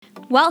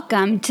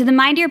Welcome to the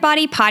Mind Your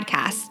Body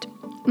podcast.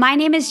 My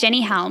name is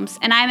Jenny Helms,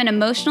 and I'm an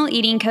emotional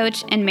eating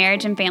coach and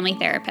marriage and family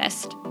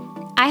therapist.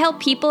 I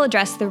help people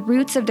address the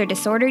roots of their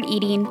disordered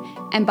eating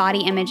and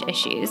body image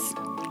issues.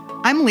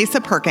 I'm Lisa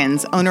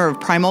Perkins, owner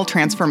of Primal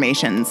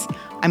Transformations.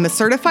 I'm a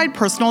certified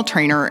personal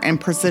trainer and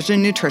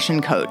precision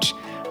nutrition coach.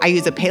 I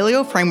use a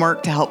paleo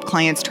framework to help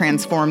clients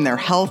transform their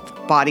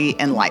health, body,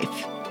 and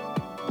life.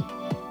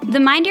 The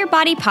Mind Your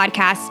Body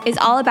podcast is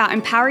all about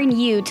empowering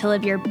you to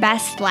live your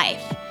best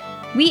life.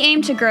 We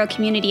aim to grow a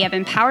community of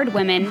empowered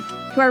women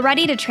who are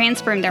ready to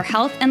transform their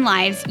health and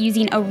lives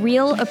using a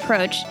real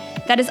approach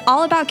that is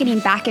all about getting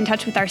back in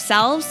touch with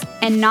ourselves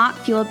and not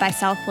fueled by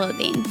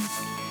self-loathing.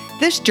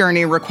 This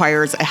journey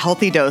requires a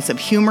healthy dose of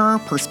humor,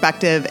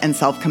 perspective, and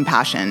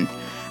self-compassion.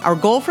 Our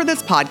goal for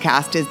this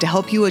podcast is to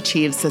help you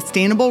achieve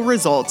sustainable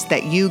results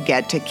that you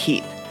get to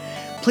keep.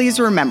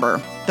 Please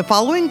remember, the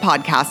following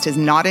podcast is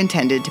not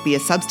intended to be a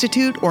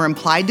substitute or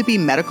implied to be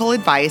medical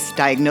advice,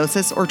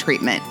 diagnosis, or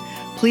treatment.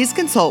 Please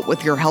consult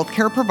with your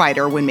healthcare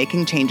provider when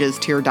making changes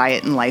to your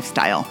diet and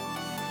lifestyle.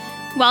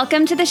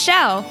 Welcome to the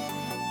show.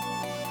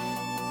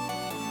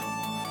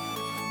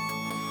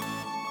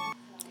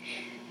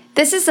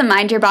 This is the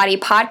Mind Your Body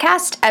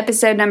podcast,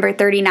 episode number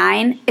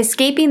 39,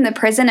 Escaping the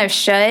Prison of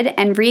Should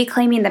and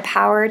Reclaiming the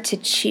Power to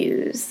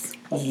Choose.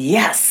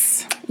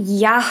 Yes.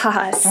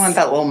 Yes. I want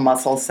that little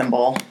muscle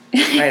symbol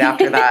right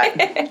after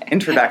that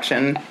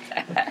introduction.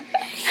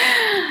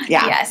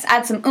 Yeah. Yes,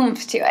 add some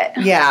oomph to it.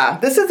 Yeah,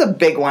 this is a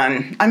big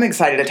one. I'm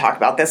excited to talk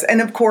about this.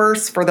 And of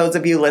course, for those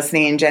of you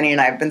listening, Jenny and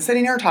I have been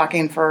sitting here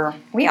talking for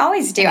We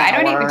always do.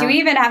 Do we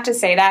even have to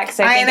say that? Because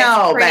I think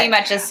it's pretty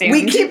much assumed.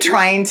 We keep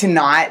trying to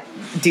not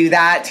do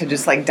that, to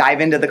just like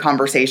dive into the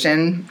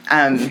conversation.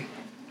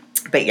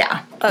 But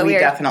yeah,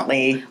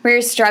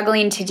 we're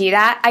struggling to do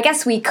that. I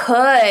guess we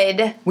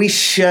could. We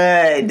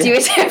should. Do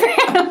it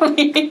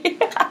differently.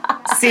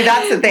 See,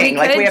 that's the thing.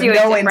 We have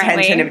no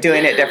intention of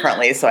doing it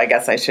differently, so I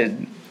guess I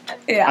should.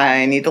 Yeah.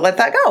 I need to let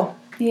that go.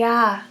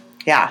 Yeah.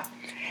 Yeah.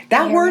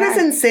 That word is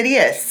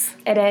insidious.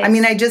 It is. I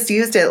mean, I just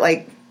used it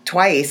like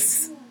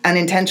twice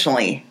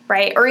unintentionally.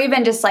 Right. Or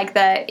even just like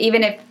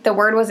even if the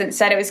word wasn't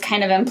said, it was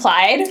kind of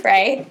implied,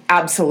 right?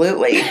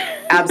 Absolutely.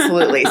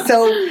 Absolutely.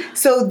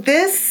 So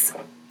this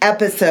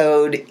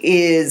episode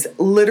is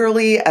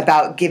literally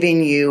about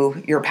giving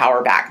you your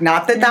power back.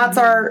 Not that that's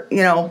our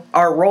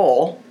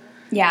role.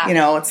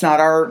 Yeah. It's not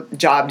our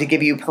job to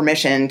give you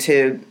permission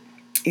to,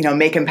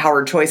 make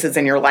empowered choices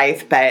in your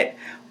life, but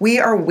we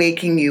are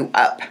waking you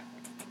up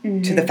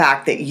to the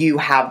fact that you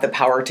have the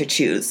power to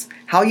choose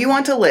how you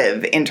want to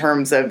live in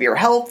terms of your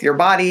health, your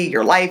body,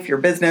 your life, your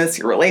business,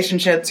 your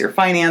relationships, your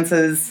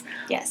finances,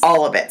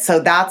 all of it.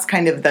 So that's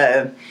kind of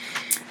the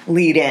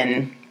lead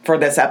in for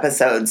this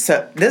episode.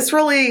 So this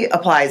really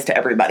applies to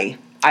everybody,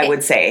 I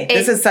would say.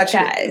 This is such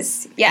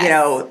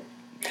a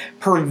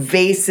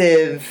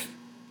pervasive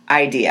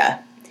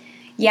idea.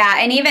 Yeah,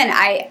 and even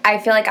I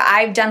feel like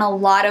I've done a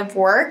lot of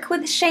work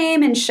with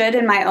shame and should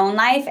in my own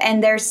life,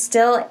 and there's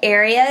still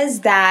areas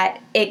that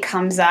it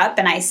comes up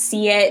and I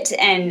see it,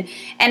 and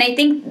I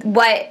think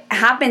what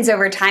happens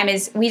over time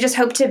is we just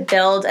hope to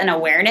build an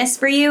awareness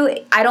for you.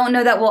 I don't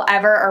know that we'll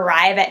ever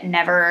arrive at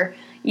never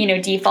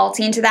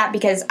defaulting to that,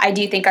 because I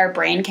do think our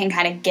brain can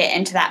kind of get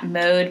into that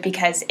mode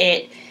because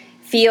it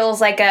feels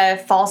like a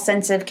false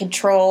sense of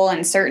control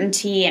and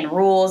certainty and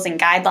rules and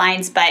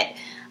guidelines, but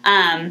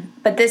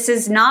this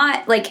is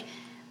not a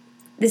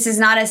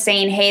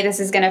saying, hey, this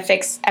is going to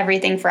fix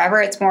everything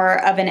forever. It's more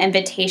of an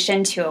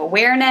invitation to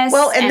awareness.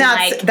 Well, and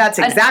that's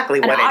exactly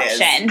what it is.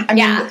 I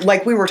mean,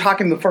 like we were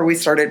talking before we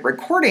started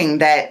recording,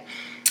 that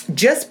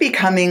just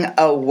becoming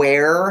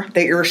aware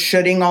that you're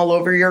shoulding all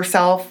over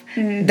yourself,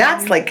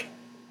 that's like,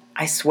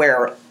 I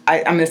swear,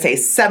 I'm going to say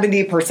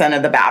 70%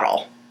 of the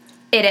battle.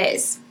 It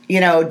is.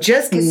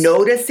 Just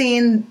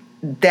noticing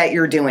that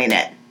you're doing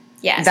it.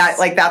 Yes.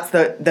 That's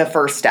the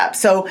first step.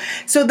 So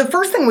the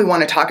first thing we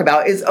want to talk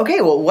about is, okay,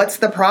 well, what's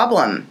the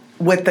problem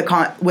with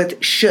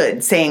with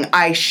should, saying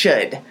I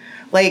should?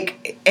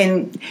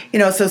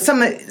 So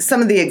some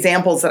of the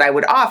examples that I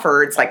would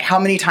offer, it's like, how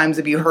many times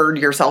have you heard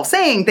yourself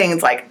saying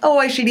things like, oh,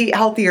 I should eat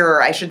healthier,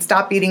 I should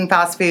stop eating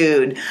fast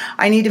food,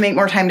 I need to make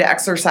more time to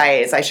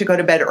exercise, I should go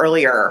to bed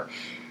earlier.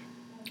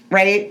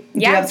 Right? Yeah.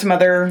 Do you have some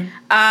other?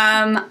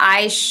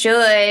 I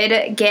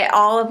should get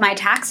all of my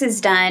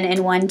taxes done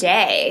in one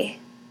day.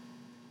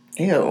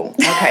 Ew.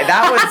 Okay,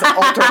 that was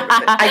ultra.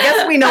 I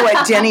guess we know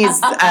what Jenny's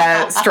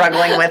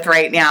struggling with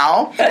right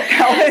now.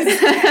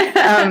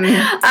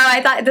 I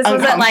thought this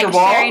wasn't like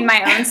sharing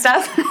my own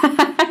stuff.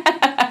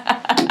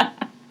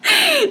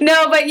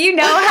 No, but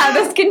how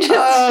this can just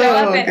show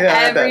up in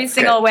every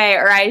single way.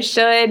 Or I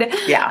should,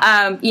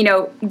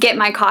 get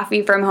my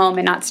coffee from home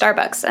and not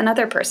Starbucks.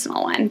 Another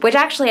personal one, which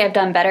actually I've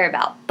done better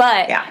about.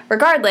 But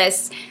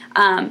regardless,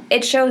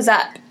 it shows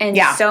up in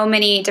so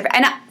many different.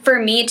 And for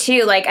me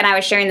too, and I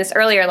was sharing this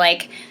earlier,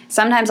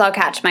 sometimes I'll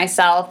catch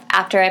myself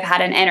after I've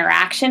had an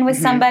interaction with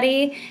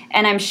somebody,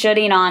 and I'm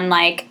shoulding on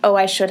oh,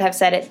 I should have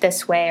said it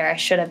this way, or I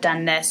should have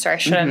done this, or I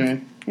should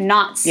have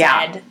not said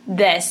Yeah.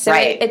 this. So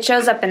Right. it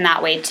shows up in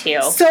that way too.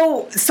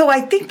 So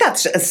I think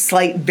that's a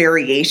slight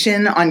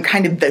variation on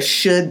kind of the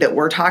should that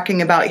we're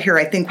talking about here.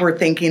 I think we're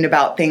thinking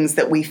about things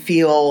that we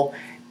feel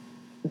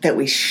that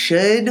we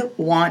should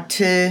want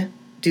to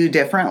do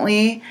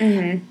differently,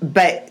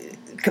 but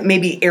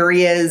maybe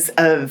areas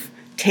of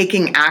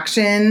taking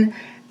action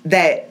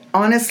that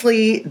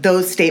honestly,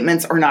 those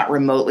statements are not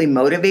remotely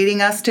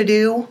motivating us to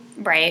do.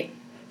 Right.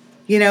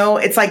 You know,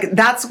 it's like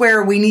that's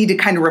where we need to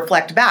kind of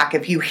reflect back.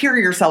 If you hear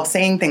yourself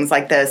saying things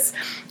like this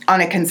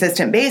on a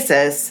consistent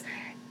basis,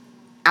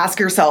 ask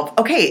yourself,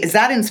 okay, is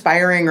that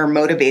inspiring or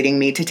motivating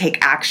me to take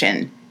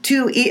action,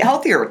 to eat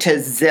healthier, to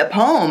zip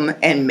home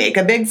and make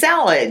a big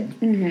salad,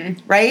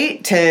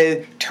 right?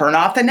 To turn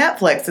off the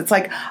Netflix. It's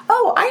like,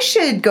 oh, I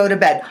should go to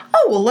bed.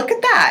 Oh, well, look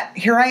at that.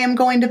 Here I am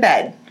going to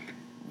bed.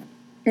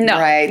 No.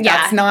 Right? Yeah.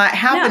 That's not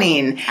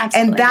happening. No,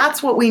 absolutely And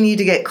that's what we need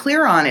to get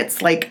clear on.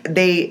 It's like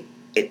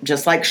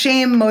just like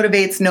shame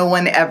motivates no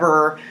one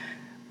ever,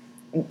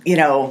 you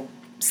know,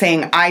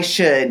 saying I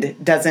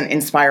should doesn't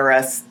inspire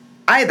us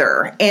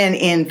either. And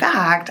in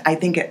fact, I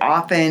think it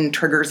often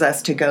triggers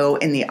us to go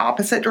in the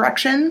opposite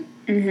direction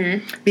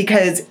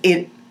because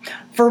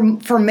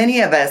for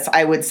many of us,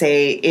 I would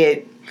say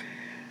it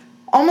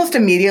almost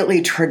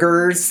immediately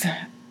triggers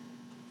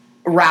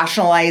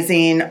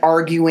rationalizing,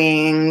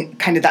 arguing,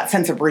 kind of that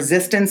sense of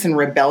resistance and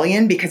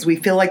rebellion because we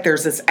feel like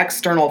there's this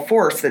external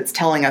force that's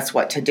telling us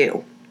what to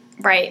do.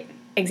 Right.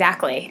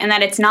 Exactly. And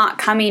that it's not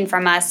coming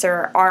from us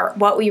or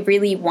what we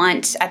really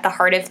want at the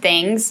heart of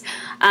things.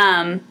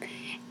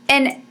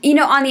 And, you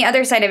know, on the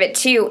other side of it,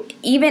 too,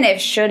 even if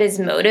should is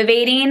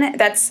motivating,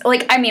 that's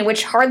like, I mean,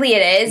 which hardly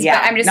it is, Yeah,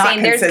 but I'm just not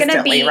saying there's going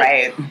to be,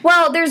 right.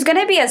 well, there's going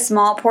to be a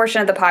small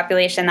portion of the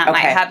population that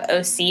might have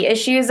OC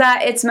issues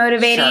that it's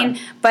motivating,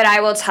 Sure. but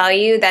I will tell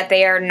you that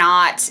they are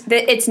not,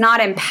 that it's not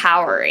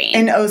empowering.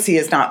 And OC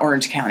is not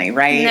Orange County,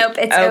 right? Nope,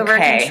 it's okay. over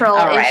control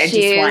All right, issues.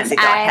 I just wanted to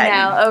go ahead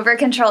know, over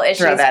control issues.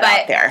 throw that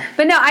out there.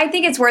 But no, I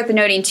think it's worth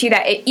noting too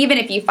that even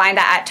if you find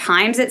that at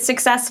times it's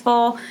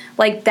successful,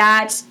 like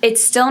that,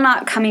 it's still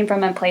not coming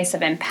from a place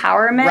of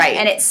empowerment, Right.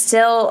 and it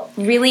still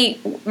really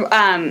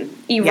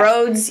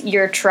erodes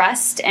your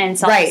trust and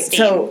self-esteem. Right,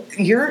 so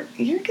you're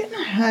getting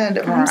ahead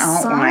of our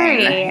outline.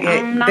 sorry.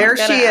 I'm not There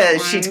good she at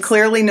is. She outlines.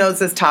 clearly knows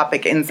this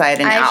topic inside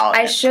and out.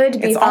 I should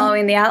be It's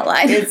following the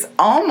outline. It's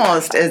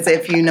almost as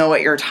if you know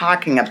what you're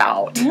talking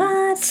about.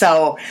 What?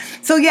 So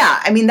yeah,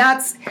 I mean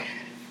that's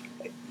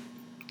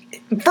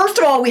first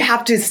of all, we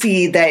have to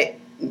see that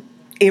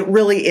it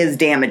really is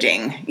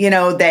damaging. You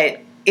know,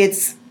 that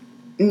it's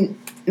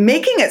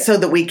making it so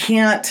that we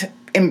can't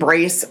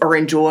embrace or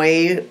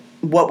enjoy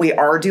what we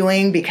are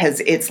doing because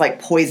it's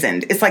like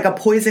poisoned. It's like a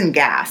poison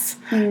gas.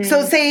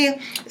 So say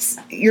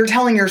you're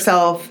telling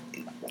yourself,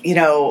 you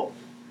know,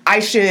 I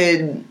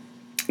should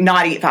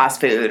not eat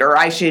fast food or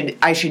I should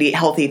eat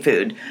healthy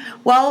food.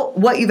 Well,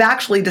 what you've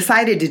actually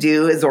decided to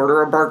do is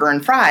order a burger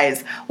and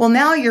fries. Well,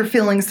 now you're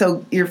feeling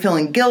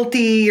guilty.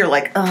 You're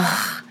like,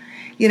 ugh.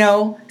 You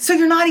know, so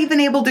you're not even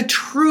able to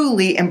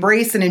truly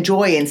embrace and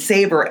enjoy and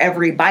savor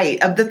every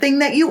bite of the thing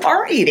that you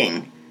are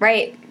eating.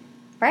 Right.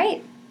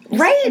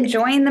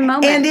 Enjoying the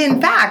moment. And in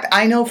fact,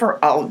 I know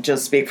I'll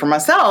just speak for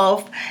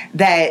myself,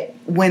 that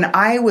when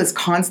I was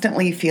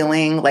constantly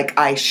feeling like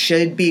I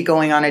should be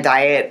going on a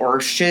diet or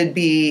should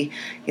be,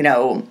 you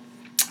know,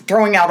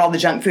 throwing out all the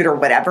junk food or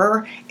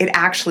whatever, it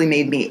actually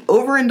made me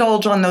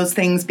overindulge on those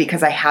things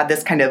because I had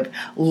this kind of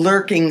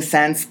lurking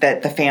sense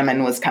that the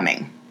famine was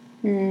coming.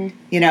 You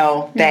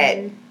know, that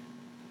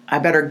I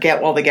better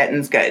get while the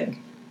getting's good.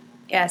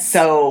 Yes.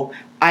 So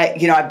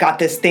I've got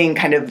this thing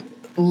kind of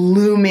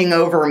looming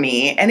over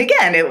me. And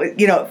again,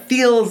 it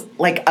feels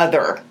like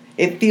other.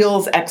 It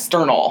feels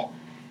external.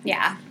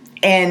 Yeah.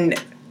 And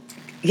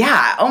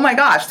yeah, oh my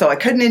gosh. So I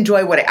couldn't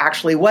enjoy what it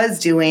actually was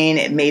doing.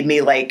 It made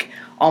me like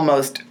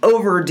almost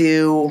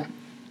overdo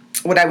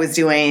what I was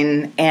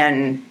doing.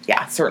 And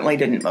yeah, certainly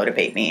didn't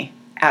motivate me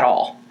at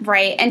all.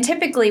 Right. And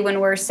typically when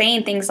we're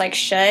saying things like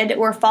should,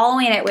 we're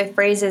following it with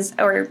phrases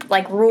or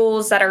like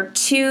rules that are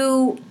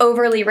too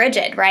overly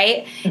rigid,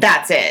 right?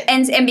 That's it.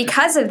 And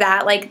because of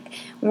that, like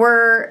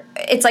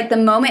it's like the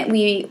moment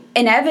we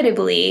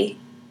inevitably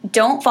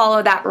don't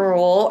follow that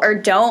rule or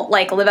don't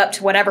like live up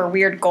to whatever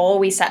weird goal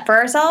we set for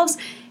ourselves,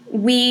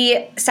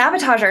 we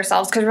sabotage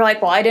ourselves because we're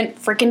like, well, I didn't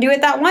freaking do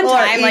it that one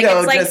time. Our ego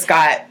it's like just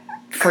got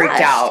freaked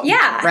crushed. out.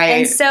 Yeah. Right.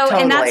 And so,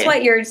 Totally. and that's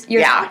what you're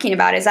talking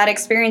about is that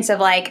experience of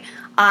like,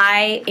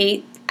 I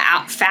ate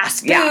out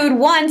fast food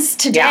once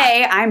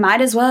today. I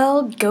might as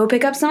well go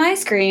pick up some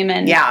ice cream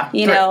and, do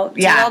all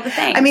the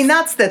things. I mean,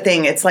 that's the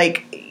thing. It's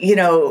like, you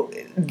know,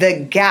 the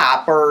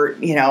gap or,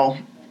 you know,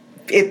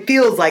 it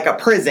feels like a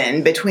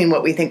prison between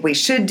what we think we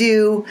should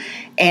do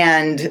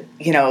and,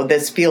 you know,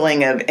 this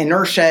feeling of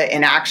inertia,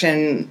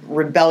 inaction,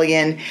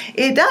 rebellion.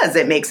 It does.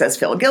 It makes us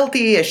feel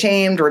guilty,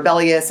 ashamed,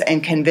 rebellious,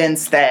 and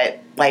convinced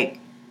that, like,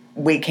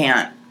 we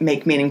can't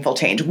make meaningful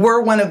change.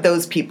 We're one of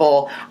those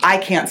people, I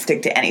can't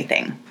stick to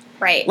anything.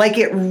 Right. Like,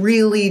 it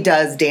really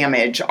does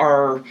damage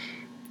our,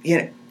 you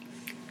know,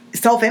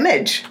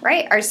 self-image.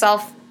 Right. Our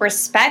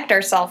self-respect,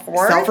 our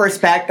self-worth.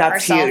 Self-respect,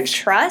 that's our huge.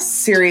 Self-trust.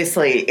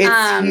 Seriously,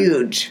 it's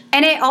huge.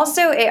 And it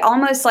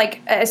almost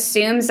like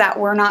assumes that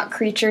we're not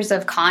creatures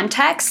of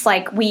context.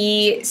 Like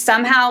we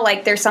somehow,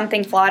 like there's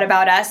something flawed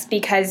about us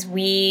because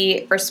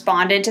we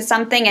responded to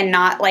something and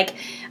not like,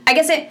 I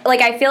guess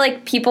I feel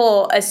like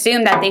people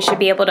assume that they should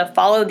be able to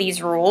follow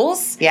these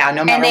rules. Yeah,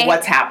 no matter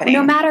what's happening.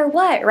 No matter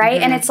what,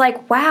 right? And it's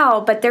like,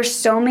 wow, but there's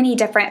so many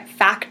different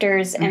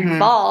factors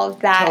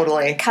involved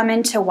that come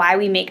into why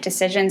we make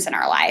decisions in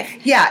our life.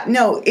 Yeah,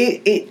 no,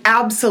 it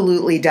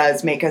absolutely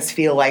does make us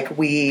feel like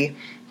we,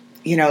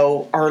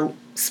 are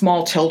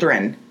small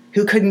children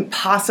who couldn't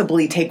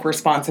possibly take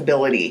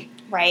responsibility.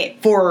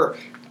 Right. For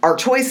our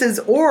choices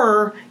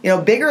or,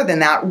 bigger than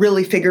that,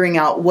 really figuring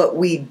out what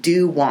we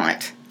do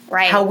want.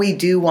 Right. How we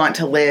do want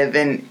to live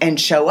and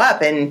show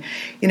up. And,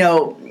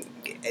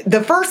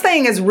 the first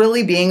thing is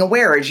really being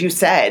aware, as you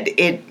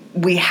said.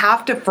 We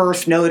have to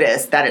first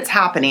notice that it's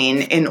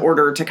happening in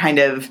order to kind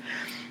of,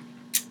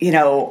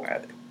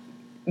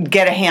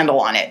 get a handle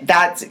on it.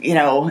 That's,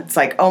 it's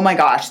like, oh my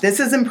gosh, this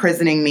is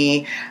imprisoning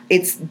me.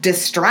 It's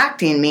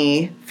distracting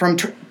me from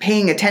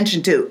paying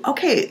attention to,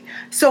 okay,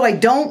 so I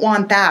don't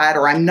want that,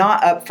 or I'm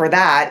not up for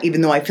that,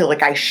 even though I feel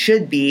like I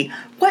should be.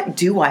 What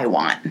do I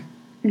want?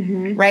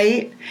 Mm-hmm.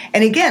 Right?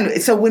 And again,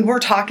 so when we're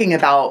talking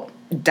about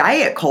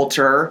diet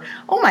culture,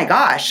 oh my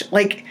gosh,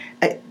 like,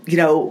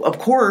 of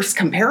course,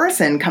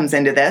 comparison comes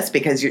into this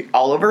because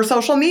all over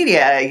social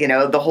media,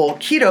 the whole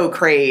keto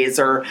craze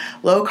or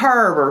low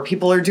carb or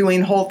people are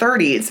doing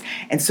Whole30s.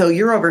 And so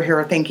you're over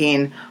here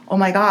thinking, oh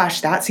my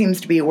gosh, that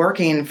seems to be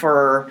working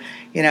for,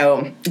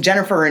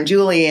 Jennifer and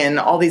Julie and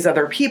all these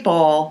other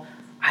people.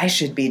 I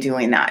should be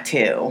doing that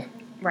too.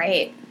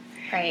 Right.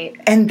 Right.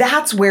 And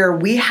that's where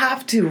we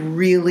have to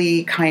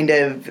really kind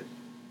of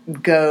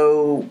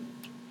go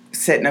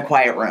sit in a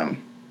quiet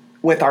room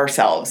with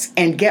ourselves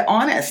and get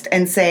honest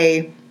and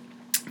say,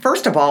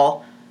 first of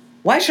all,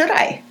 why should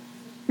I?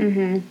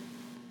 Mm-hmm.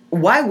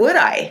 Why would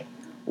I?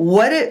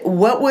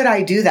 What would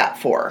I do that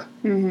for?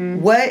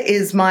 Mm-hmm. What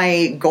is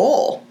my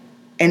goal?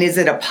 And is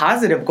it a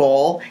positive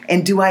goal?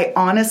 And do I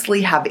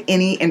honestly have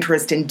any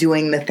interest in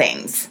doing the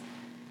things?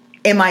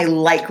 Am I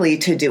likely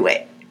to do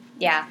it?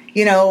 Yeah.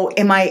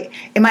 Am I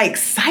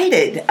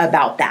excited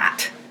about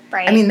that?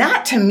 Right. I mean,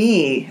 that to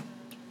me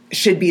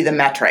should be the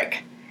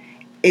metric.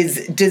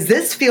 Does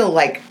this feel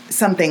like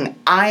something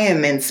I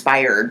am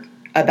inspired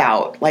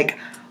about? Like,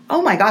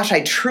 oh my gosh,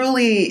 I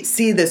truly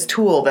see this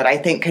tool that I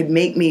think could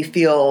make me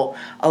feel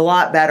a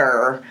lot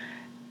better.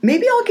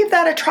 Maybe I'll give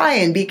that a try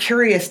and be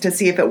curious to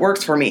see if it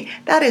works for me.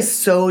 That is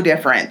so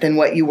different than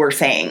what you were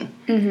saying.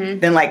 Mm-hmm.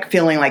 Than like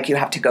feeling like you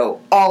have to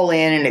go all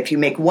in, and if you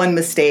make one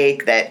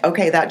mistake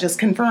that just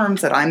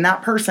confirms that I'm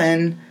that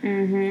person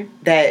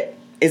that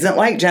isn't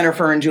like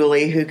Jennifer and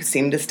Julie who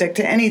seem to stick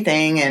to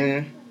anything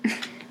and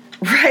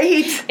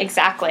right?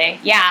 Exactly.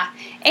 Yeah.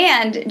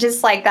 And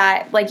just like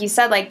that, like you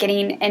said, like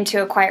getting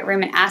into a quiet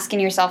room and asking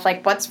yourself,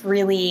 like,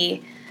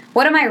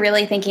 what am I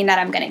really thinking that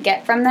I'm going to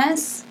get from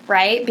this,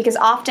 right? Because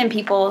often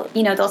people,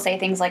 they'll say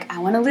things like, I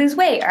want to lose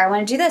weight, or I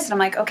want to do this. And I'm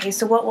like, okay,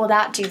 so what will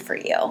that do for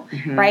you,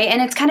 right? And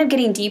it's kind of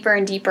getting deeper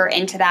and deeper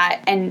into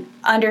that and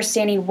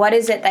understanding what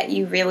is it that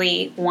you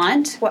really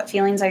want? What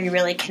feelings are you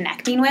really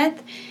connecting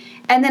with?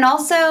 And then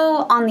also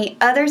on the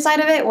other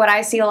side of it, what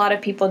I see a lot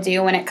of people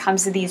do when it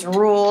comes to these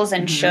rules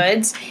and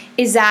shoulds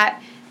is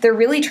that they're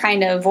really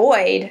trying to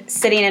avoid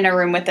sitting in a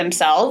room with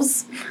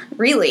themselves,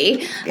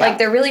 really. Yeah. Like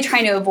they're really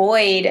trying to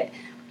avoid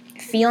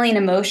feeling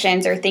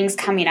emotions or things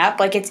coming up.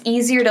 Like it's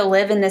easier to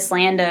live in this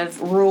land of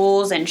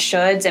rules and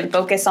shoulds and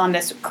focus on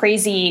this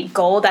crazy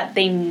goal that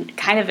they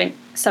kind of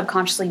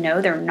subconsciously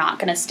know they're not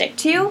going to stick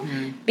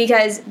to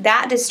because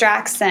that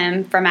distracts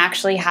them from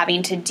actually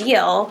having to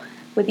deal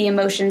with the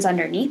emotions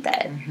underneath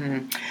it.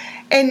 Mm-hmm.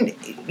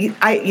 And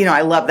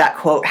I love that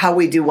quote, how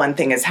we do one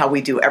thing is how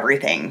we do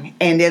everything.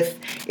 And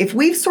if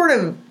we've sort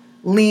of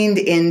leaned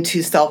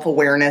into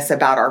self-awareness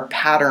about our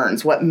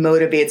patterns, what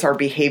motivates our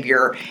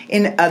behavior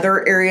in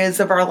other areas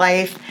of our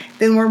life,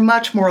 then we're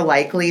much more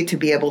likely to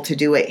be able to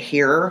do it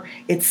here.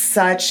 It's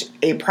such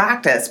a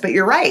practice. But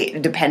you're right,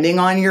 depending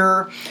on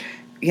your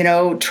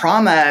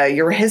trauma,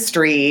 your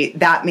history,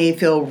 that may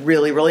feel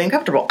really, really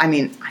uncomfortable. I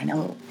mean, I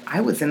know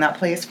I was in that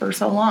place for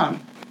so long.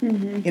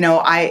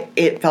 Mm-hmm.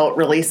 It felt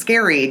really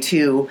scary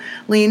to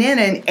lean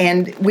in.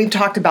 And we've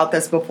talked about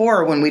this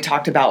before when we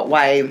talked about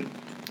why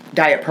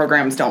diet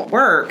programs don't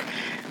work.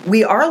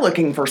 We are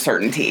looking for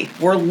certainty.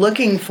 We're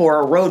looking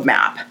for a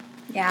roadmap.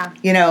 Yeah.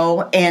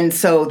 And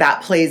so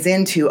that plays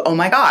into, oh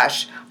my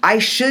gosh, I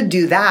should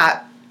do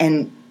that.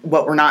 And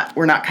what we're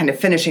not kind of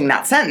finishing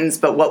that sentence,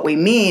 but what we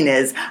mean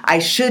is I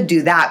should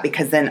do that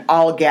because then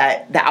I'll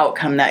get the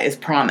outcome that is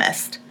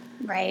promised.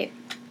 Right.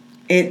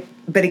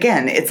 But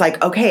again, it's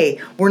like, okay,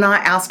 we're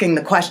not asking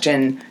the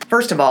question,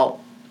 first of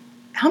all,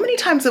 how many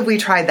times have we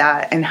tried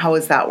that and how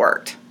has that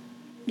worked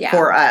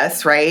for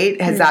us, right?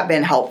 Has that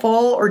been helpful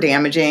or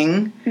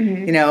damaging,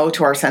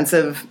 to our sense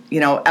of,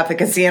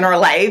 efficacy in our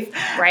life?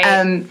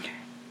 Right.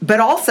 But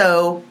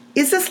also,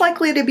 is this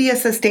likely to be a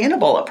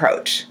sustainable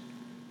approach?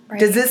 Right.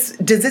 Does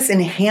this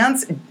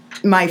enhance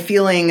my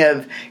feeling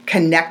of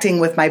connecting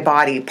with my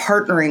body,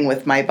 partnering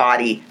with my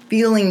body,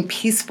 feeling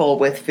peaceful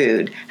with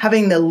food,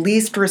 having the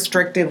least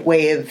restrictive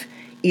way of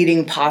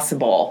eating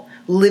possible,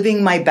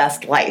 living my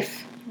best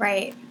life?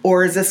 Right.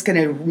 Or is this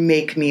going to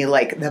make me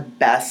like the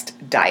best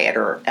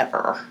dieter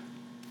ever?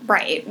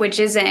 Right, which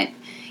isn't,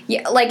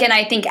 yeah, like, and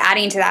I think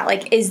adding to that,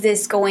 like, is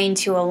this going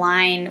to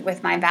align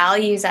with my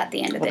values at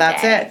the end of the day?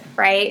 That's it.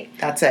 Right?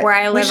 That's it. Where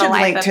I live we should a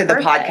life link of to the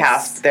purpose.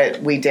 podcast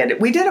that we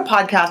did. We did a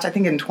podcast, I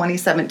think, in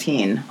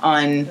 2017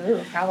 on.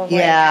 Ooh, probably.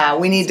 Yeah,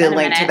 we need It's to been a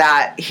link to minute.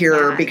 that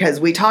here Yeah. because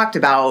we talked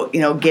about,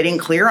 getting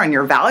clear on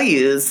your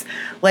values.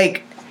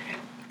 Like,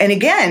 and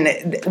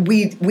again,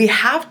 we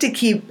have to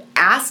keep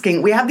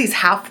asking. We have these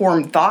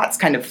half-formed thoughts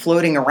kind of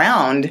floating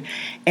around,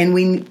 and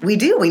we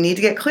need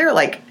to get clear.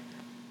 Like,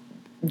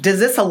 does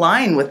this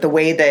align with the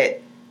way that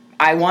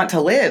I want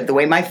to live, the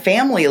way my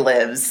family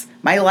lives,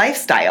 my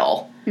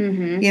lifestyle?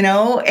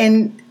 Mm-hmm.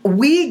 And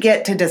we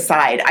get to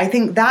decide. I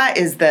think that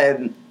is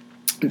the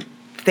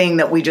thing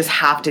that we just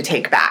have to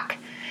take back.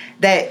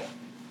 That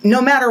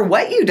no matter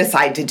what you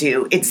decide to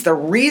do, it's the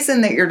reason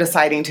that you're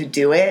deciding to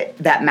do it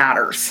that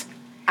matters.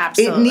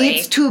 Absolutely. It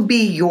needs to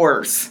be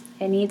yours.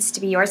 It needs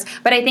to be yours.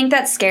 But I think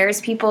that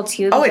scares people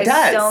too. Oh, it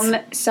because does.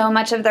 So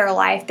much of their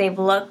life they've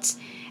looked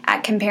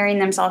at comparing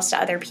themselves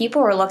to other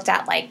people or looked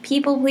at like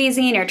people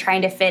pleasing or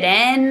trying to fit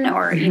in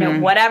or,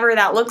 whatever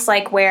that looks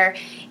like, where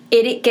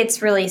it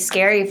gets really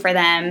scary for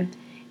them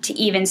to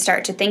even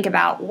start to think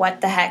about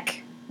what the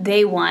heck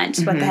they want,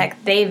 what the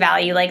heck they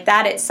value. Like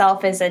that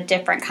itself is a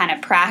different kind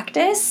of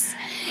practice.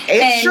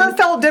 It sure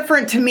felt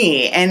different to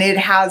me, and it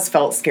has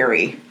felt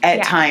scary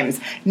at times.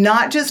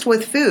 Not just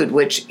with food,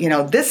 which,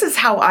 this is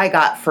how I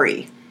got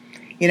free,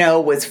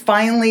 was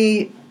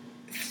finally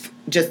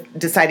just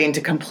deciding to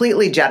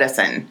completely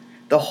jettison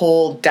the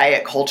whole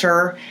diet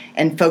culture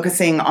and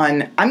focusing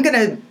on, I'm going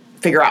to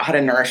figure out how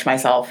to nourish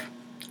myself.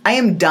 I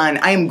am done.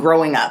 I am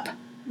growing up.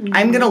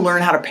 I'm going to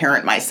learn how to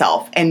parent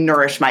myself and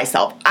nourish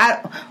myself.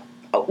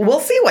 We'll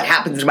see what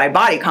happens to my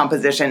body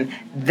composition.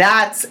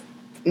 That's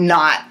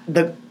not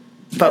the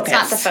focus.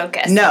 It's not the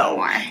focus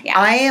anymore. Yeah.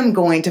 I am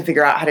going to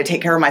figure out how to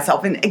take care of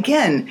myself. And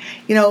again,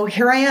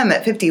 here I am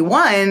at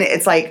 51.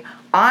 It's like,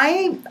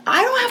 I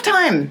don't have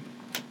time.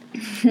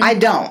 I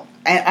don't.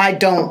 And I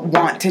don't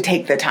want to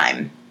take the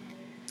time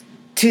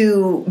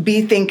to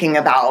be thinking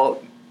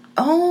about,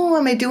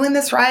 am I doing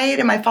this right?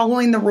 Am I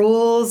following the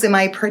rules? Am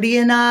I pretty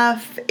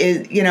enough?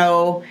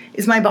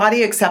 Is my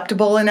body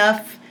acceptable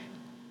enough?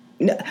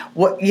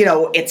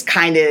 It's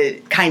kind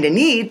of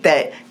neat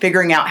that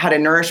figuring out how to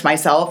nourish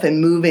myself and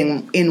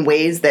moving in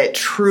ways that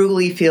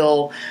truly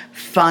feel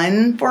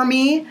fun for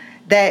me,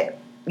 that,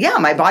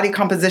 my body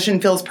composition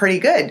feels pretty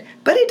good,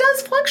 but it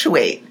does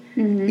fluctuate,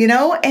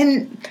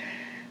 and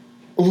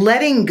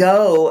letting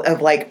go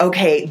of like,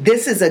 okay,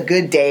 this is a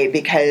good day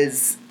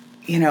because,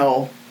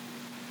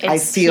 I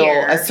feel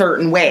a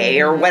certain way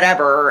or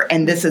whatever,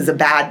 and this is a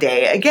bad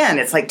day. Again,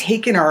 it's like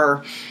taking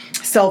our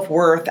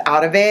self-worth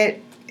out of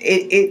it.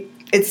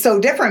 It's so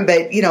different,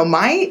 but,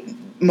 my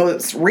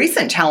most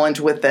recent challenge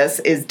with this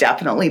is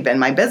definitely been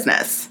my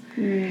business,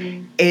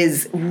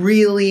 is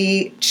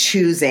really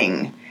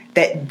choosing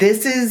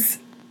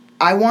that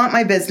I want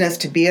my business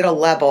to be at a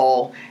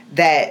level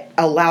that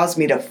allows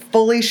me to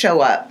fully show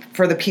up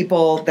for the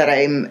people that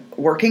I'm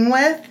working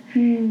with,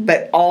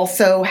 but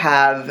also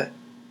have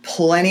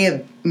plenty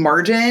of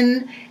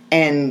margin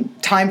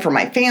and time for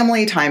my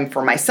family, time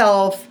for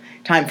myself,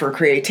 time for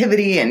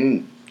creativity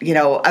and,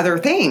 other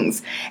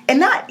things.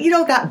 And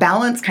that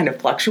balance kind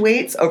of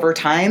fluctuates over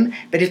time,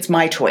 but it's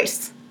my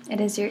choice. It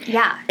is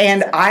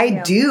And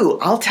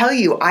I'll tell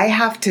you, I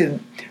have to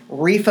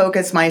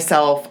refocus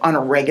myself on a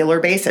regular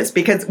basis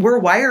because we're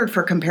wired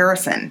for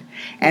comparison.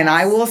 And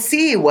I will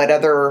see what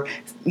other,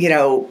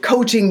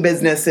 coaching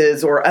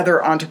businesses or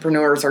other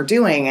entrepreneurs are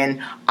doing.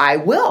 And I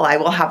will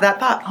have that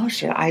thought,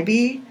 should I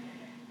be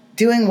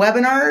doing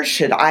webinars?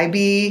 Should I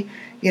be,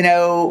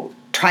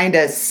 trying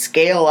to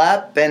scale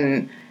up?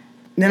 And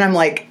then I'm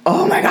like,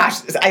 oh my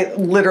gosh, I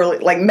literally,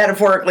 like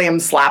metaphorically, am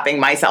slapping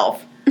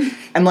myself.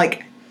 I'm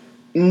like,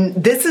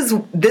 this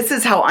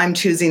is how I'm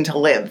choosing to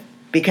live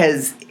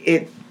because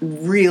it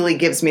really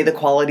gives me the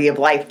quality of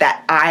life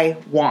that I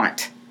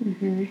want.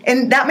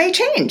 And that may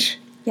change.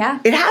 Yeah.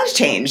 It has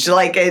changed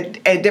like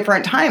at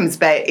different times,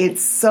 but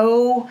it's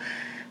so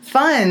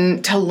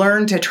fun to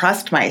learn to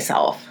trust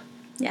myself.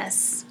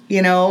 Yes.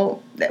 We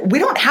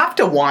don't have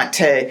to want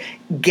to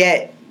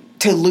get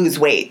to lose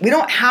weight. We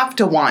don't have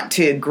to want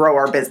to grow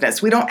our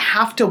business. We don't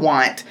have to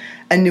want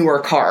a newer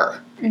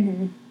car.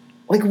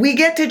 Like we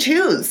get to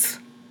choose.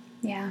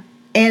 Yeah.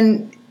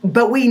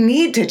 But we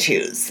need to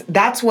choose.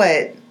 That's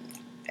what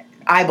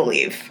I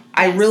believe. Yes.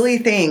 I really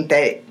think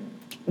that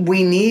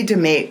we need to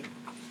make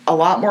a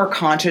lot more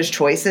conscious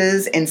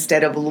choices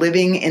instead of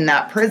living in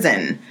that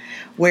prison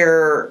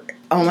where,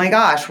 oh my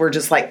gosh, we're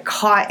just like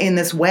caught in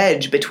this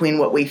wedge between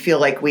what we feel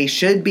like we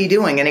should be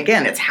doing. And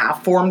again, it's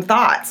half-formed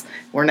thoughts.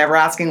 We're never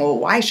asking, well,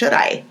 why should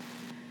I?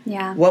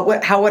 Yeah.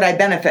 How would I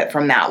benefit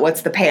from that?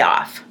 What's the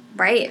payoff?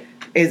 Right.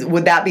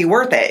 would that be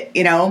worth it?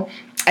 You know?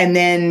 And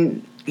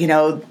then, you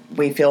know,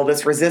 we feel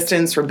this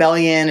resistance,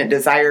 rebellion, a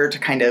desire to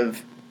kind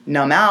of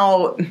numb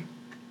out.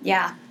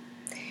 Yeah.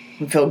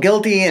 We feel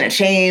guilty and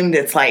ashamed.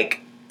 It's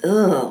like,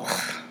 ugh.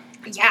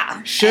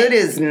 Yeah. Should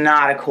is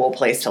not a cool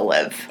place to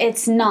live.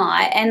 It's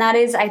not. And that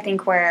is, I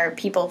think, where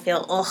people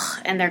feel,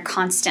 ugh, and they're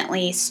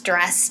constantly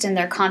stressed and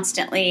they're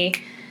constantly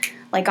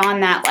like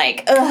on that,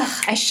 like,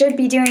 ugh, I should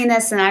be doing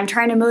this. And I'm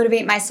trying to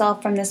motivate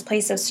myself from this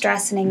place of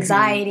stress and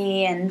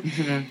anxiety.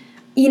 Mm-hmm. And,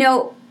 you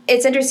know,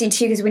 it's interesting,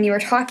 too, because when you were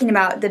talking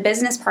about the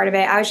business part of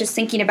it, I was just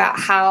thinking about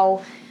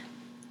how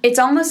it's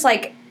almost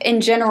like, in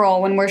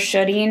general, when we're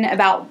shoulding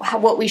about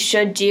what we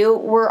should do,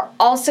 we're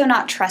also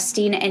not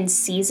trusting in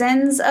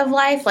seasons of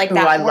life, like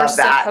that we're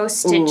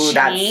supposed to change.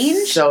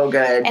 That's so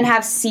good. And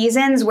have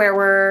seasons where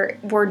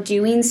we're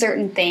doing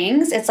certain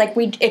things. It's like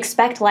we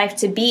expect life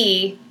to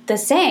be the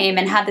same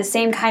and have the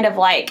same kind of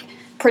like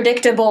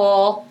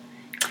predictable,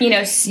 you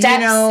know,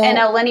 steps and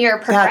a linear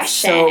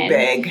progression. That's so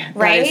big.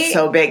 Right? That is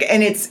so big.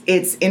 And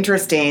it's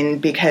interesting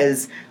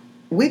because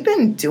we've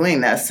been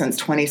doing this since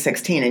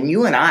 2016, and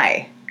you and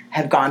I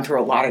have gone through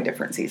a lot of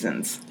different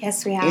seasons.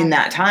 Yes, we have. In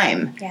that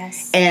time.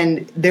 Yes.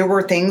 And there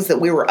were things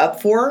that we were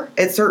up for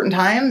at certain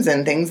times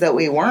and things that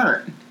we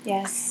weren't.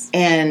 Yes.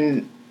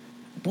 And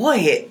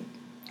boy,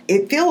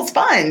 it feels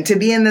fun to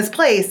be in this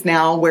place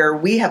now where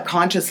we have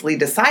consciously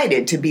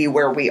decided to be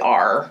where we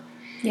are.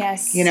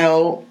 Yes. You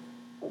know,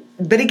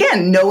 but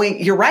again,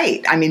 knowing, you're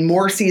right. I mean,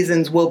 more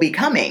seasons will be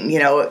coming. You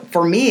know,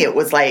 for me, it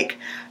was like,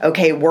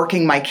 okay,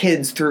 working my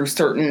kids through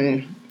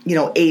certain, you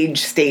know,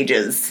 age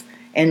stages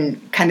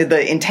and kind of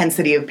the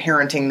intensity of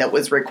parenting that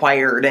was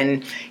required.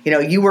 And, you know,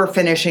 you were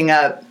finishing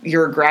up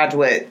your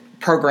graduate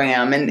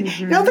program. And,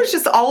 you know, there's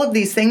just all of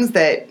these things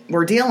that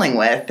we're dealing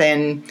with.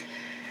 And,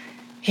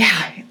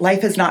 yeah,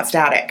 life is not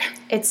static.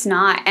 It's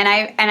not.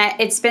 And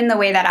it's been the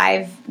way that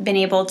I've been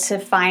able to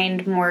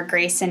find more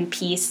grace and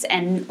peace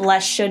and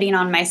less shooting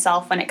on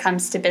myself when it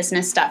comes to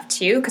business stuff,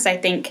 too. Because I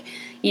think,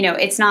 you know,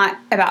 it's not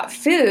about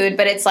food,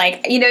 but it's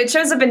like, you know, it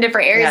shows up in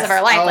different areas of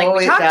our life, like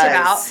we talked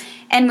about.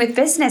 And with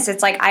business,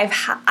 it's like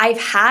I've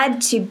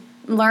had to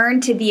learn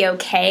to be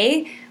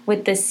okay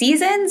with the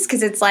seasons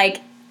because it's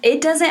like it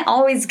doesn't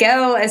always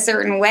go a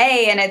certain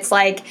way. And it's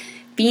like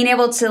being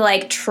able to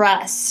like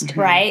trust,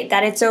 right,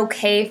 that it's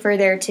okay for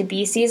there to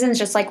be seasons,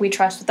 just like we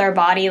trust with our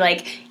body.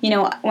 Like, you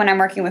know, when I'm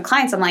working with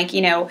clients, I'm like,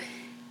 you know,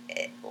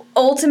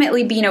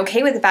 ultimately being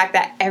okay with the fact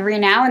that every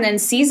now and then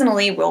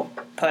seasonally we'll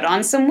put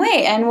on some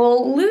weight and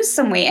we'll lose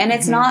some weight. And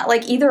it's not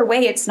like either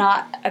way, it's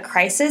not a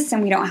crisis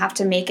and we don't have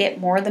to make it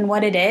more than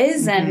what it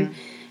is. And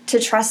to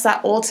trust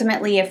that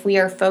ultimately if we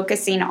are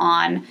focusing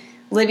on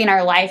living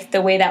our life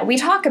the way that we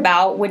talk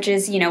about, which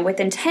is, you know, with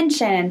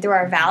intention and through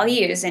our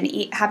values and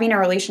having a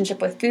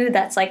relationship with food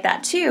that's like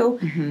that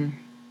too,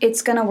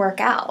 it's going to work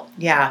out.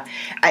 Yeah.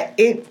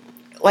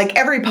 Like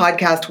every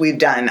podcast we've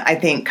done, I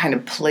think kind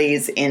of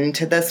plays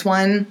into this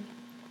one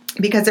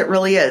because it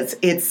really is.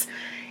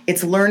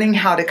 It's learning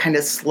how to kind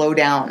of slow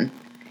down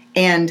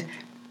and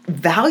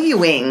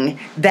valuing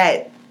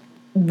that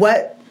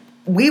what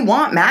we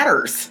want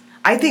matters.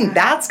 I think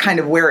that's kind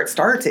of where it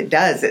starts. It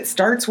does. It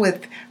starts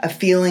with a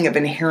feeling of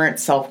inherent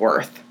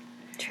self-worth.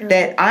 True.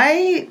 That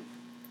I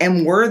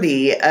am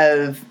worthy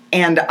of,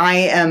 and I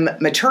am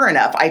mature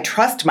enough. I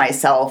trust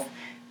myself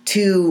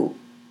to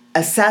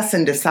assess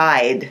and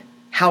decide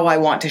how I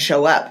want to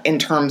show up in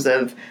terms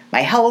of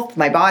my health,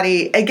 my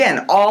body,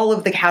 again, all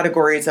of the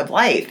categories of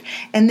life.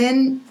 And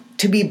then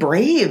to be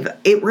brave,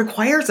 it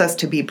requires us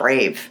to be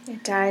brave.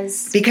 It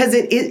does. Because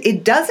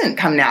it doesn't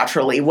come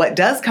naturally. What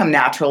does come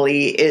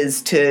naturally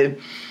is to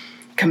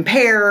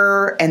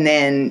compare and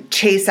then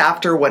chase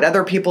after what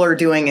other people are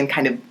doing and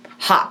kind of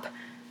hop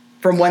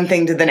from one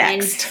thing to the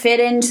next. And fit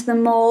into the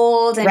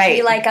mold and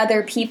be like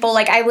other people.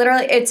 Like I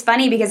literally, it's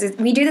funny because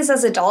we do this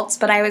as adults,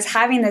 but I was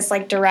having this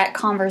like direct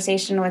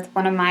conversation with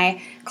one of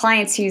my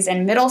clients who's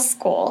in middle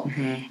school.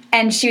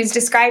 And she was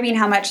describing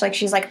how much like,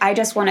 she's like, I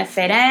just want to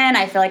fit in.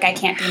 I feel like I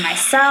can't be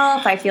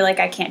myself. I feel like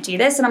I can't do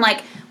this. And I'm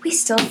like, we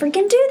still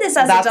freaking do this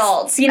as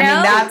adults, you know? I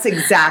mean, that's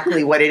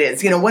exactly what it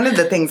is. You know, one of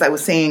the things I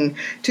was saying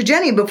to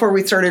Jenny before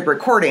we started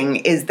recording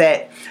is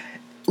that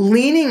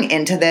leaning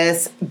into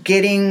this,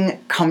 getting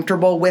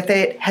comfortable with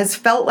it, has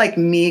felt like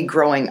me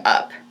growing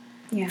up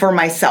for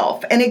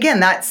myself. And again,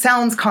 that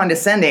sounds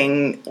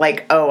condescending,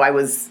 like, oh, I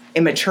was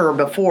immature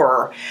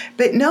before.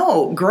 But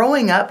no,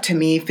 growing up to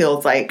me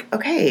feels like,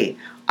 okay,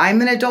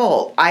 I'm an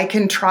adult. I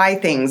can try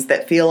things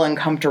that feel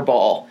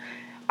uncomfortable.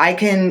 I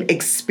can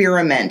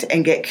experiment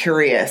and get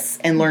curious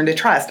and learn to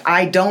trust.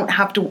 I don't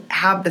have to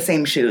have the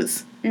same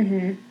shoes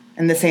and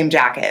the same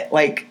jacket.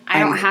 Like I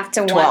don't have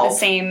to want the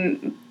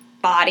same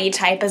body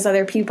type as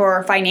other people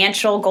or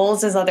financial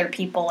goals as other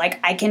people. Like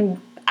I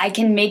can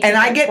make and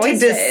I get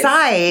choices. To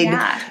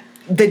decide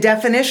the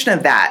definition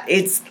of that.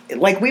 It's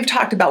like we've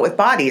talked about with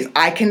bodies.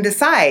 I can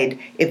decide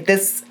if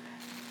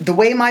the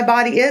way my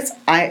body is,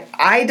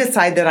 I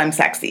decide that I'm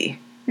sexy.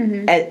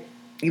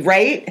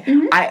 Right?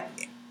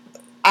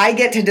 I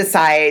get to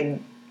decide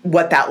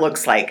what that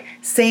looks like.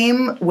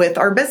 Same with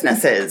our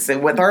businesses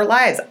and with our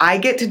lives. I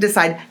get to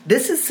decide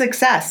this is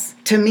success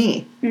to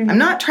me. I'm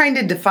not trying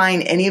to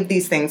define any of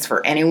these things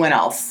for anyone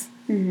else.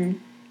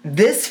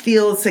 This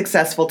feels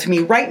successful to me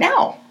right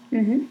now.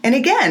 And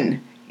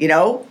again, you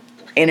know,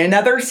 in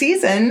another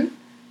season,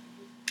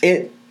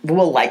 it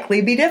will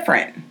likely be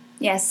different.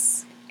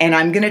 Yes. And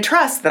I'm going to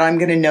trust that I'm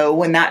going to know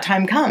when that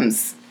time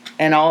comes.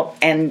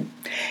 And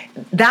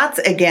that's,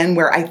 again,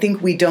 where I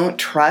think we don't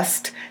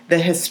trust the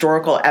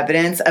historical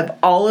evidence of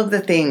all of the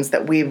things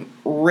that we've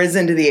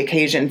risen to the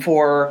occasion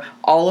for,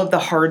 all of the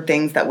hard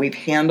things that we've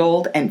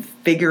handled and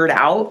figured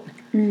out.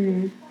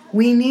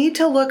 We need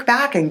to look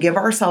back and give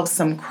ourselves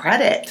some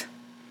credit.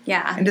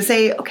 Yeah. And to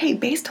say, okay,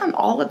 based on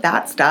all of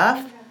that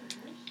stuff,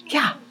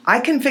 yeah,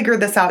 I can figure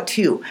this out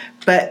too.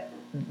 But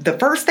the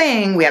first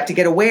thing, we have to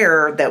get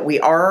aware that we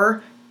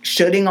are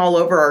shooting all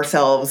over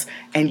ourselves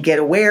and get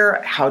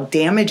aware how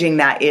damaging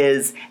that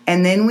is.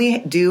 And then we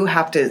do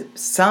have to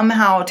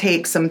somehow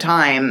take some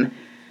time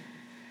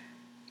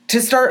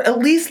to start at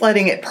least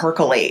letting it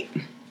percolate.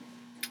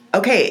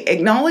 Okay,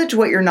 acknowledge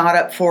what you're not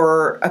up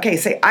for. Okay,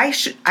 say,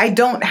 I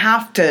don't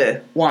have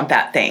to want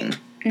that thing.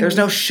 There's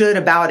no should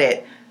about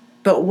it.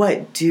 But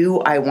what do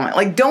I want?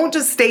 Like, don't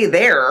just stay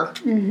there.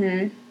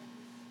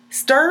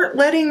 Start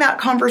letting that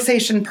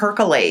conversation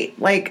percolate.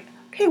 Like,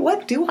 okay,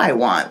 what do I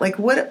want? Like,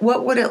 what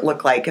would it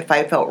look like if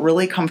I felt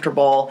really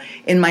comfortable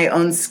in my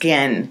own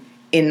skin,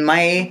 in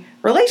my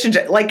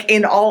relationship, like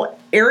in all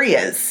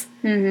areas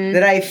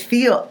that I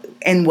feel?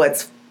 And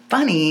what's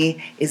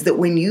funny is that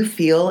when you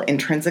feel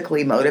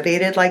intrinsically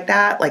motivated like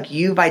that, like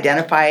you've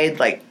identified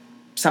like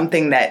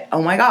something that,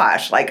 oh my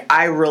gosh, like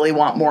I really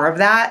want more of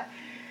that,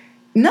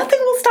 nothing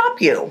will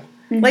stop you.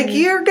 Like,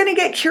 you're going to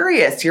get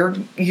curious.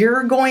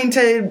 You're going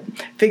to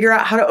figure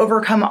out how to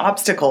overcome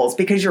obstacles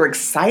because you're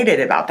excited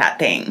about that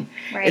thing.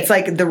 Right. It's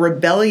like the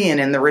rebellion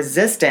and the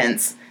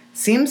resistance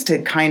seems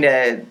to kind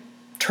of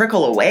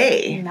trickle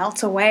away.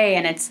 Melt away,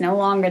 and it's no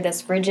longer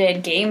this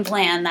rigid game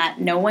plan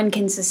that no one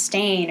can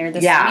sustain or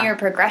this linear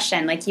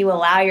progression. Like, you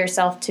allow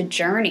yourself to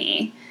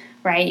journey,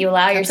 right? You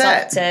allow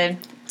yourself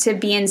to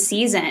be in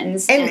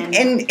seasons. And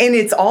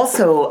it's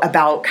also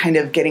about kind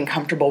of getting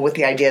comfortable with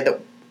the idea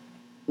that,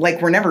 like,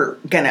 we're never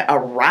going to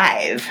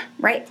arrive.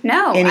 Right.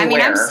 No. Anywhere. I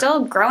mean, I'm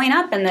still growing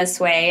up in this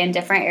way in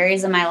different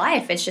areas of my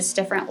life. It's just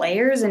different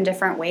layers and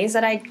different ways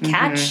that I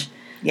catch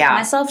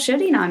myself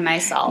shooting on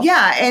myself.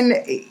 Yeah.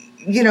 And,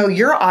 you know,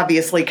 you're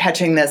obviously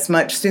catching this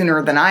much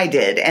sooner than I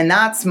did. And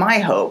that's my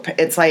hope.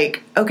 It's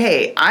like,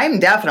 okay, I'm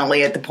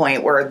definitely at the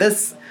point where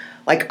this,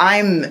 like,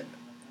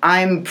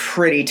 I'm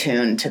pretty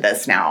tuned to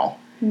this now.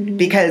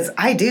 Because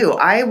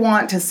I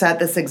want to set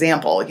this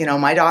example. You know,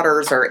 my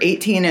daughters are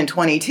 18 and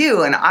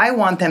 22, and I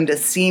want them to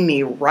see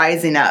me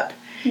rising up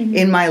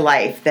in my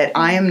life, that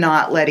I am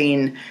not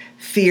letting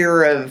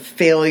fear of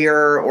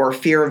failure or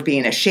fear of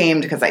being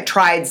ashamed because I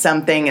tried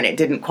something and it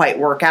didn't quite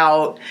work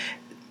out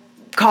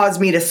cause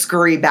me to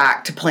scurry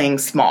back to playing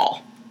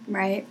small.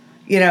 Right.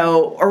 You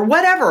know, or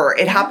whatever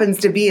it happens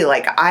to be.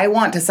 Like, I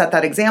want to set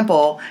that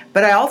example,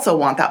 but I also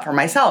want that for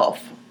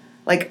myself.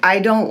 Like, I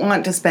don't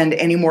want to spend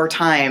any more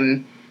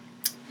time,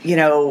 you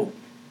know,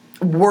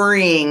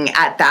 worrying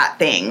at that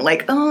thing.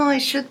 Like, oh, I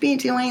should be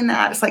doing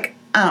that. It's like,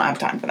 I don't have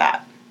time for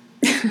that.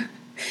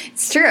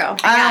 It's true.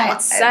 I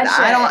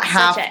don't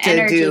have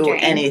to do drain.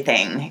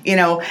 Anything, you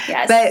know.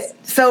 Yes.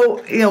 But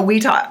so, you know, we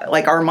talk,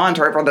 like, our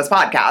mantra for this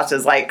podcast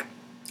is like,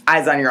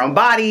 eyes on your own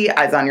body,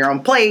 eyes on your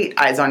own plate,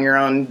 eyes on your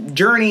own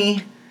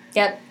journey.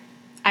 Yep.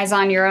 Eyes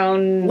on your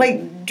own,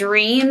 like,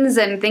 dreams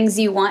and things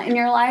you want in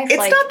your life. It's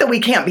not that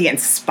we can't be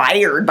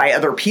inspired by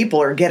other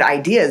people or get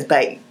ideas,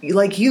 but,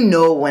 like, you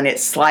know when it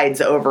slides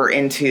over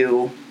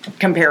into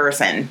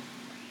comparison.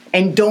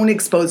 And don't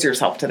expose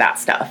yourself to that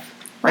stuff.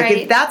 Like,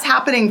 if that's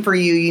happening for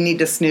you, you need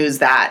to snooze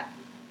that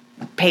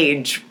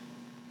page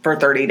for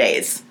 30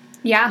 days.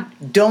 Yeah.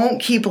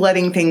 Don't keep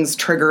letting things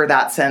trigger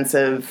that sense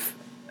of,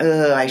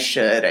 I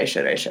should.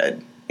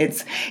 It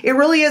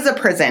really is a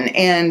prison.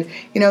 And,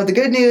 you know, the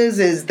good news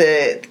is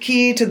the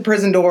key to the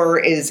prison door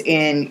is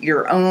in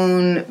your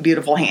own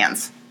beautiful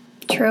hands.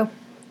 True.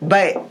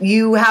 But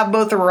you have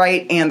both the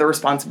right and the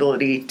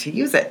responsibility to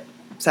use it.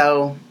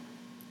 So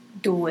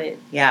do it.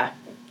 Yeah,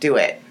 do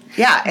it.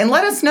 Yeah, and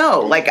let us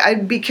know. Like,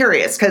 I'd be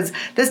curious, because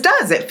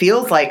it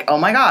feels like, oh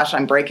my gosh,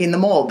 I'm breaking the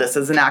mold. This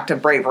is an act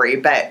of bravery,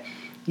 but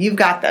you've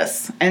got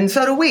this. And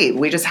so do we.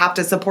 We just have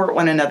to support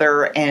one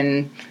another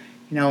and,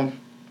 you know,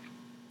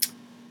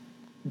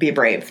 be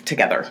brave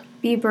together.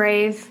 Be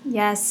brave,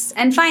 yes.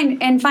 And find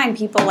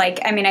people, like,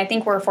 I mean, I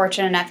think we're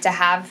fortunate enough to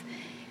have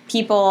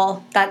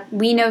people that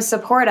we know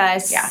support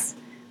us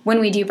when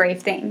we do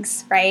brave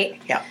things,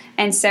 right? Yeah.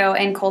 And so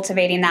in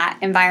cultivating that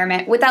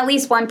environment with at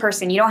least one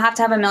person, you don't have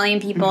to have a million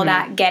people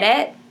that get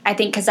it. I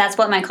think because that's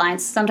what my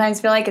clients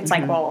sometimes feel like. It's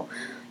like, well,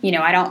 you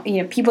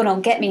know, people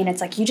don't get me. And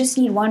it's like, you just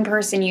need one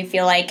person you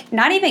feel like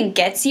not even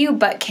gets you,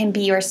 but can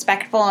be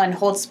respectful and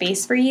hold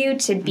space for you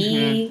to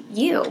be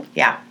you.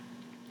 Yeah.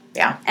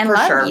 Yeah. And for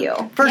love sure.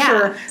 you. For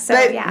sure. So,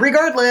 but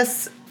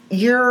regardless,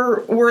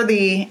 you're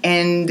worthy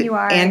and you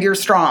are. And you're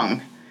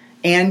strong.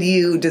 and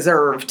you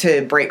deserve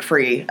to break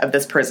free of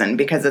this prison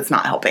because it's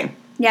not helping.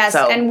 Yes,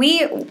 So, and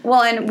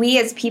we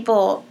as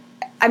people,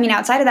 I mean,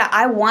 outside of that,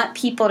 I want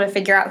people to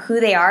figure out who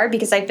they are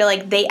because I feel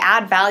like they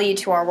add value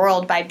to our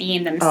world by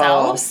being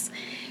themselves.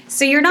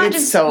 So you're not It's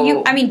just, so do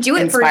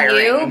it for you,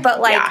 inspiring. but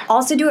like Yeah.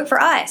 also do it for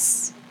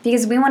us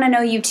because we want to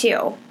know you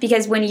too.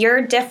 Because when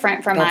you're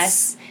different from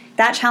us,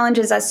 that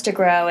challenges us to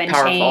grow and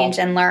Powerful. change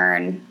and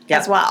learn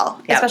Yep. as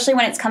well, Yep. especially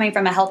when it's coming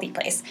from a healthy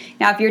place.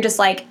 Now, if you're just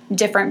like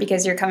different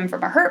because you're coming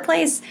from a hurt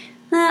place,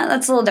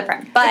 that's a little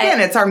different. But Again,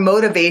 it's our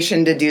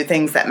motivation to do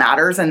things that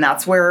matters, and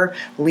that's where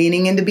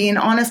leaning into being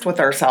honest with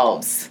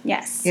ourselves.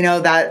 yes, You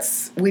know,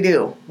 we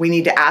do. We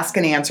need to ask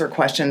and answer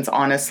questions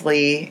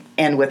honestly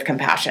and with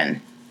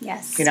compassion.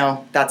 yes, You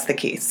know, that's the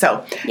key.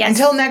 So Yes.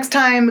 until next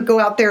time, go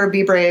out there,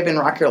 be brave, and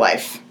rock your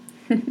life.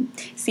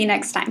 See you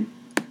next time.